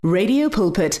Radio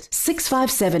Pulpit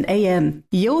 657 AM,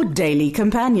 your daily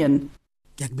companion.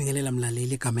 Ngiyakubingelela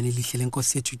mlaleli egameni elihle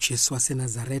lenkosi yethu Jesu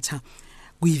waseNazaretha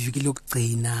kuyiviki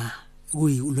lokugcina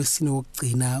kuyilosini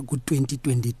wokugcina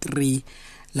ku2023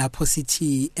 lapho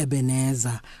sithi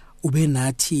Ebenezer ube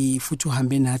nathi futhi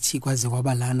uhambe nathi kwaze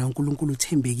kwabalana uNkulunkulu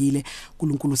uthembekile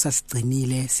uNkulunkulu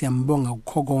sasigcinile siyambonga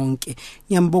ukho konke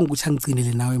ngiyambonga ukuthi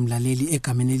angigcinele nawe mlaleli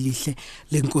egameni elihle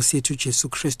lenkosi yethu Jesu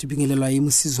Kristu bingelelwa yimi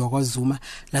usizo kwaZuma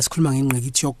la sikhuluma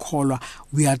ngengqikithi yokholwa.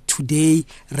 We are today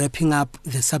wrapping up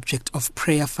the subject of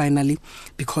prayer finally,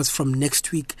 because from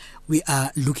next week we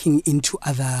are looking into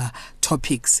other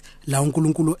topics la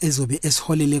uNkulunkulu ezobe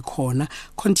esiholele khona.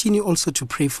 Continue also to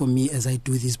pray for me as I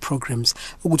do these programs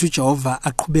ukuthi uJehova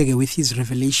aqhubeke with his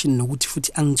revelation nokuthi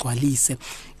futhi angigcwalise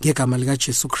ngegama lika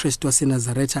Jesu Kristu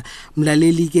waseNazaretha.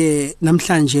 Mlaleli ke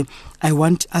namhlanje I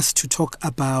want us to talk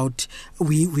about,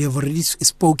 we have already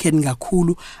spoken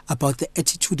kakhulu about the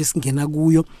attitude esingena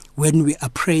kuyo when we are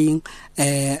praying,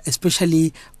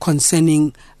 especially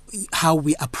concerning how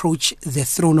we approach the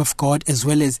throne of God, as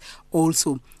well as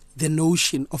also the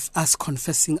notion of us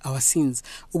confessing our sins.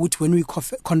 When we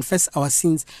confess our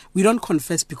sins, we don't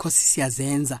confess because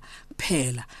siyazenza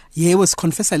kuphela. Yebo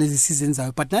siconfessa lezi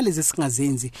sizenzayo, but nalezi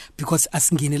singazenzi because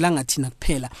asingenelanga thina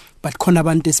kuphela, but khona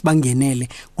abantu esibangenele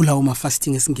kulawo ma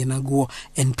fasting esingena kuwo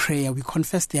and prayer. We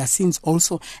confess their sins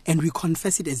also, and we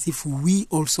confess it as if we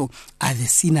also are the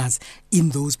sinners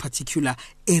in those particular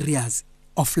areas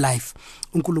of life.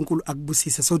 uNkulunkulu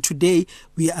akubusise. So today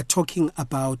we are talking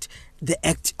about the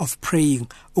act of praying.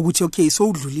 Ukuthi okay,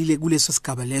 so udlulile kuleso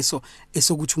sigaba leso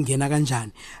esokuthi ungena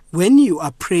kanjani. When you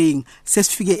are praying,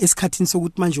 sesifike esikhathini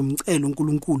sokuthi manje umcela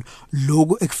uNkulunkulu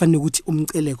lokho ekufanele ukuthi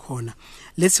umcele khona.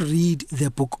 Let's read the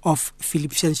book of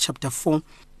Philippians chapter 4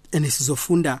 and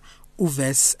sizofunda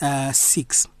uverse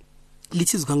 6.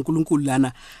 Lithi zikaNkulunkulu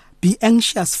lana, be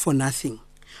anxious for nothing,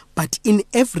 but in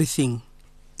everything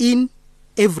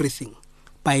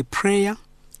by prayer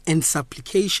and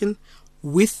supplication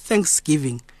with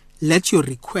thanksgiving let your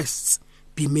requests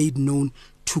be made known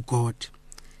to God.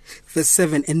 Verse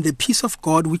 7, and the peace of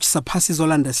God which surpasses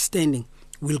all understanding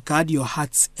will guard your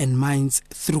hearts and minds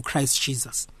through Christ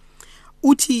Jesus.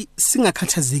 Uthi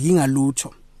singakhathazeki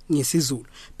ngalutho ngesizulu,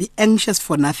 be anxious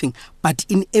for nothing but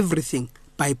in everything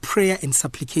by prayer and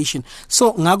supplication.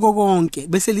 So ngako konke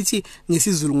bese lithi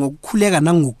ngesizulu ngokukhuleka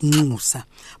nangokunxusa,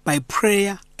 by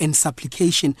prayer and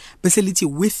supplication, bese lithi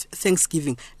with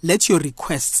thanksgiving let your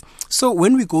requests. So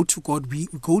when we go to God, we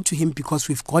go to him because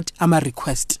we've got ama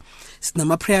request,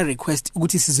 sinama prayer request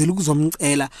ukuthi sizele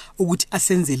ukuzomcela ukuthi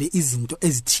asenzele izinto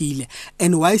ezithile.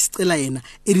 And why sicela yena?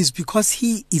 It is because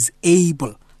he is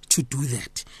able to do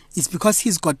that. It's because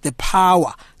he's got the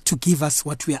power to give us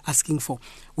what we are asking for.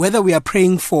 Whether we are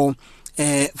praying for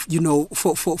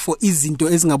for izinto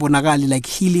ezingabonakali like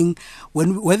healing,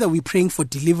 whether we're praying for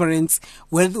deliverance,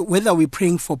 whether we're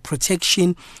praying for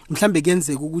protection, mhlambe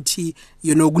kenzeka ukuthi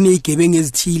kunezigebengu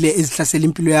ezithile ezihlasela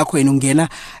impilo yakho and ungena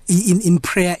in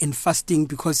prayer and fasting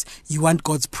because you want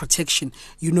God's protection.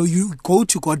 You go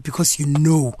to God because you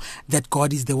know that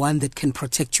God is the one that can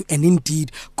protect you, and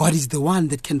indeed God is the one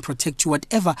that can protect you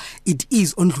whatever it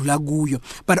is ondlula kuyo.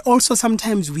 But also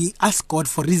sometimes we ask God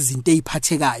for izinto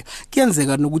eziphathekayo.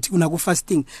 Kuyenzeka nokuthi una ku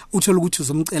fasting uthola ukuthi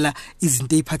uzomcela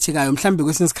izinto eziphathekayo, mhlambe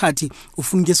kwesinye isikhathi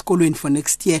ufuna ukuya esikolweni for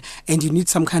next year and you need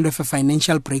some kind of a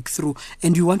financial breakthrough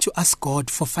and you want to ask God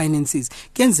for finances.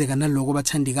 Kuyenzeka naloko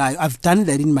bathandekayo. I've done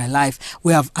that in my life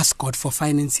where I've asked God for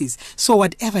finances. So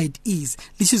whatever it is,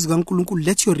 lithi zikaNkulunkulu,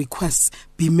 let your requests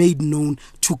be made known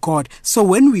to God. So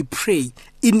when we pray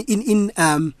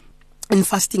in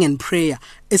fasting and prayer,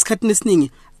 esikhathini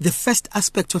esiningi, the first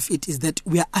aspect of it is that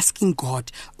we are asking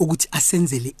God ukuthi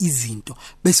asenzele izinto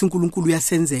bese uNkulunkulu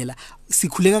uyasenzela.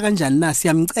 Sikhuleka kanjani na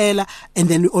siyamcela, and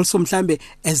then also mhlambe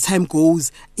as time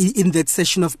goes in that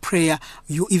session of prayer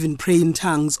you even pray in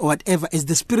tongues or whatever as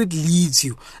the Spirit leads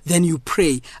you, then you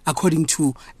pray according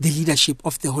to the leadership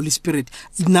of the Holy Spirit.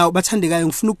 Now bathandekayo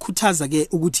ngifuna ukukhuthaza ke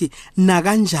ukuthi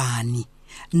nakanjani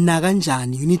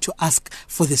you need to ask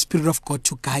for the Spirit of God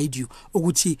to guide you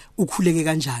ukuthi ukhuleke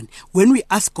kanjani. When we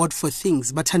ask God for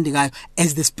things bathandekayo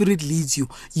as the Spirit leads you,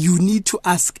 you need to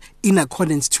ask in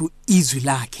accordance to izwi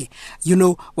lakhe.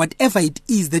 Whatever it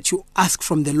is that you ask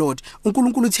from the Lord,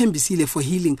 uNkulunkulu uthembisile for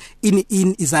healing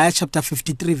in Isaiah chapter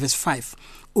 53 verse 5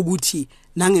 ukuthi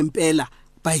nangempela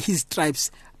by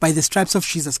the stripes of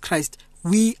Jesus Christ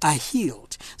we are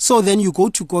healed. So then you go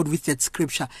to God with that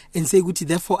scripture and say,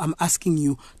 therefore I'm asking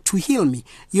you to heal me.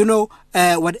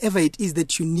 Whatever it is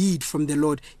that you need from the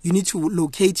Lord, you need to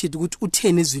locate it.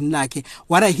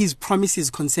 What are his promises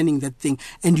concerning that thing?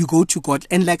 And you go to God.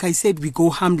 And like I said, we go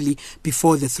humbly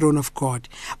before the throne of God.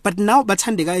 But now,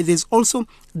 there's also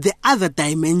the other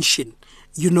dimension,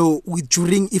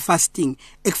 during fasting,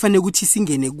 because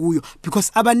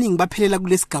abaningi baphelela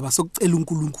kulesigaba sokucela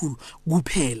uNkulunkulu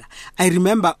kuphela. I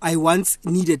remember I once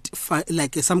needed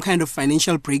some kind of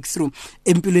financial breakthrough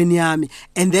empilweni yami,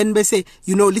 and then they say,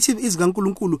 lithi izwi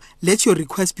kaNkulunkulu, let your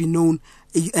request be known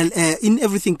in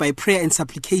everything by prayer and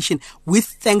supplication with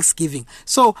thanksgiving.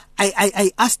 So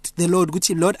I asked the Lord,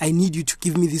 Lord, I need you to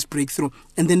give me this breakthrough.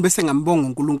 And then bese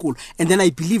ngambonga uNkulunkulu. And then I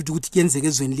believed ukuthi kuyenzeka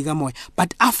ezweni likamoya.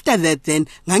 But after that then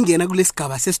ngangena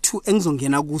kulesigaba ses2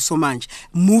 engizongena kuso manje,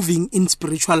 moving in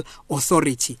spiritual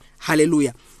authority.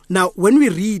 Hallelujah. Now when we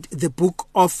read the book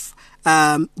of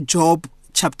Job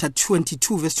chapter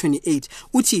 22 verse 28,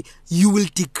 uthi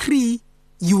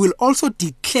you will also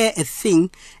declare a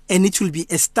thing and it will be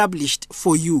established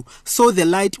for you. So the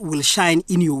light will shine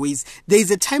in your ways. There is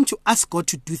a time to ask God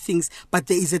to do things, but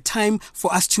there is a time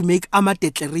for us to make our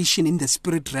declaration in the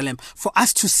spirit realm, for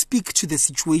us to speak to the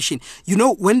situation.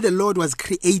 When the Lord was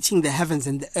creating the heavens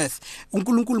and the earth,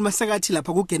 uNkulunkulu masakathi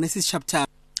lapha ku Genesis chapter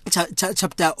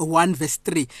 1 verse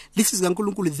 3,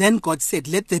 then God said,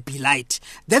 let there be light.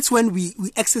 That's when we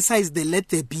exercise the let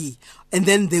there be, and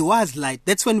then there was light.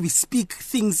 That's when we speak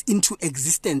things into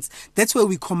existence. That's where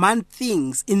we command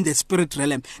things in the spirit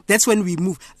realm. That's when we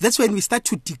move. That's when we start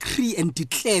to decree and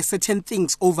declare certain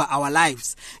things over our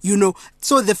lives.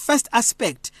 So the first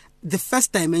aspect, the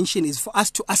first dimension is for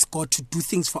us to ask God to do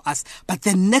things for us. But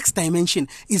the next dimension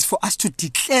is for us to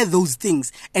declare those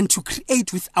things and to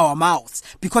create with our mouths.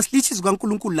 Because you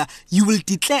will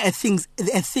declare a thing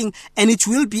and it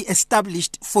will be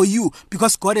established for you,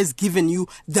 because God has given you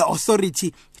the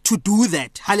authority to do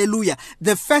that. Hallelujah.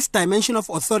 The first dimension of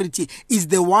authority is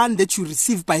the one that you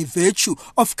receive by virtue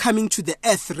of coming to the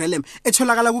earth realm.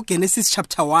 Etholakala ku Genesis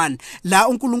chapter 1. La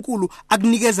uNkulunkulu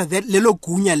akunikeza lelo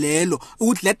gunya lelo,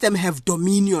 would let them have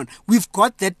dominion. We've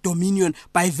got that dominion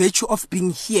by virtue of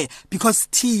being here, because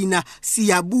tina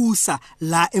siyabusa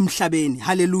la emhlabeni.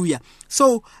 Hallelujah.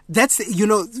 So that's,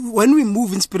 when we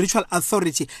move in spiritual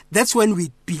authority, that's when we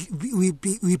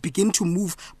begin to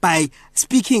move by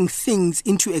speaking things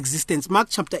into existence. Mark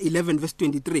chapter 11 verse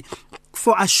 23.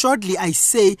 For assuredly I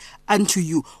say unto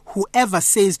you, whoever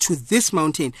says to this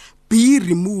mountain, be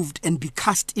removed and be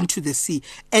cast into the sea,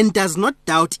 and does not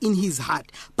doubt in his heart,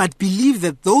 but believe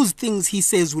that those things he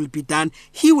says will be done,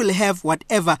 he will have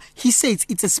whatever he says.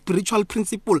 It's a spiritual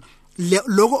principle.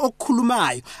 Logo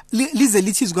okhulumayo lize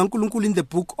lithi izwi kaNkulunkulu in the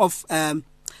book of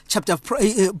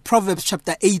Proverbs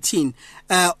chapter 18,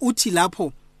 uthi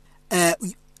lapho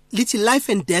lithi life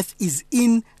and death is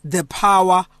in the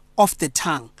power of the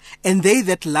tongue, and they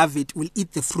that love it will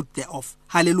eat the fruit thereof.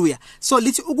 Hallelujah. So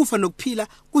lithi ukufa nokuphila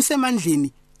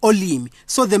kusemandleni olimi.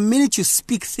 So the minute you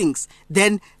speak things,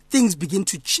 then things begin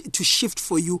to shift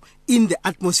for you in the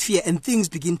atmosphere, and things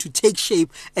begin to take shape,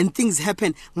 and things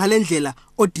happen ngalendlela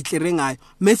odeclare ngayo.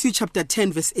 Matthew chapter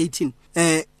 10 verse 18.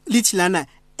 Lithi lana,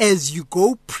 as you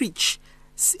go preach,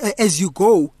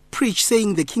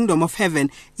 saying the kingdom of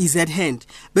heaven is at hand.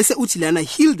 Bese uthi lana,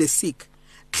 heal the sick,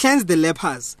 cleanse the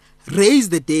lepers, raise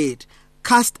the dead,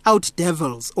 cast out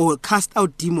devils or cast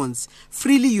out demons.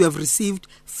 Freely you have received,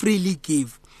 freely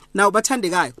give. Now,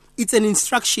 bathandekayo, it's an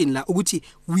instruction la ukuthi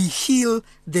we heal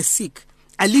the sick.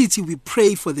 Alithi we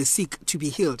pray for the sick to be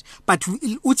healed, but we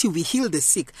heal the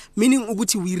sick, meaning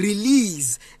ukuthi we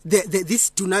release this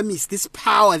dunamis, this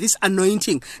power, this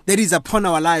anointing that is upon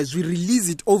our lives. We release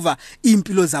it over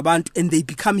impilo zabantu and they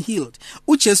become healed.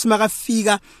 uJesu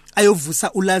makafika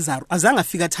ayovusa uLazaro, azange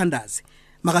afika thandaze,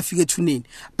 makafika ethuneni,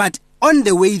 but on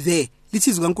the way there,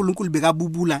 lithi kaNkulunkulu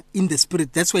bekabubula in the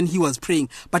spirit. That's when he was praying.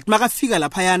 But makafika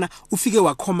laphayana ufike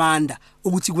wakhomanda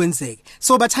ukuthi kwenzeke.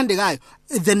 So bathandekayo,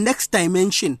 the next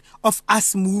dimension of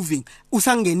us moving,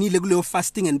 usangenile kuleyo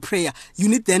fasting and prayer, you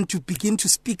need then to begin to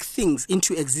speak things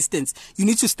into existence. You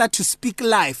need to start to speak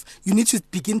life. You need to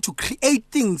begin to create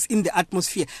things in the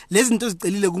atmosphere. Lezinto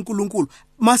zicelile kuNkulunkulu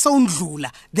masa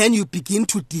undlula, then you begin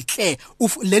to declare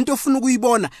lento ofuna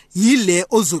ukuyibona yile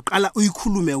ozoqala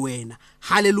uyikhulume wena.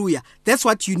 Hallelujah. That's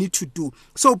what you need to do.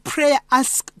 So prayer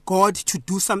asks God to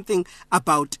do something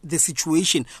about the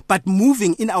situation, but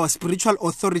moving in our spiritual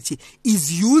authority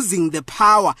is using the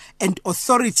power and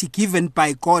authority given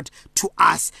by God to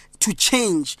us to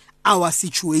change our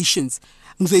situations.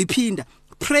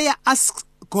 Prayer asks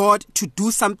God to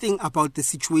do something about the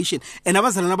situation. And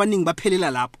abazalwane abaningi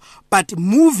baphelela lapho. But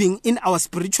moving in our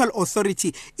spiritual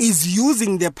authority is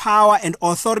using the power and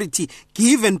authority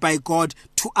given by God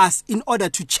to us in order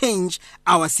to change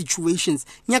our situations.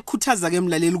 Ngiyakhuthaza ke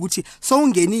mlaleli ukuthi so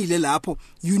ungenile lapho,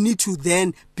 you need to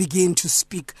then begin to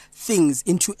speak things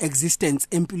into existence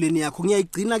empilweni yakho.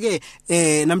 Ngiyayigcina ke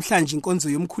namhlanje inkonzo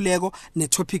yomkhuleko ne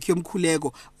topic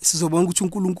yomkhuleko. Sizobona ukuthi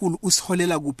uNkulunkulu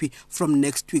usiholela kuphi from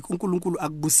next week. uNkulunkulu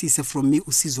akubusise from me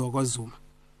uSizwe kwaZuma.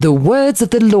 The words of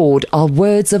the Lord are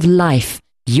words of life.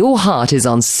 Your heart is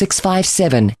on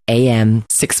 657 AM.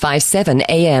 657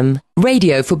 AM,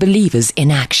 radio for believers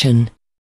in action.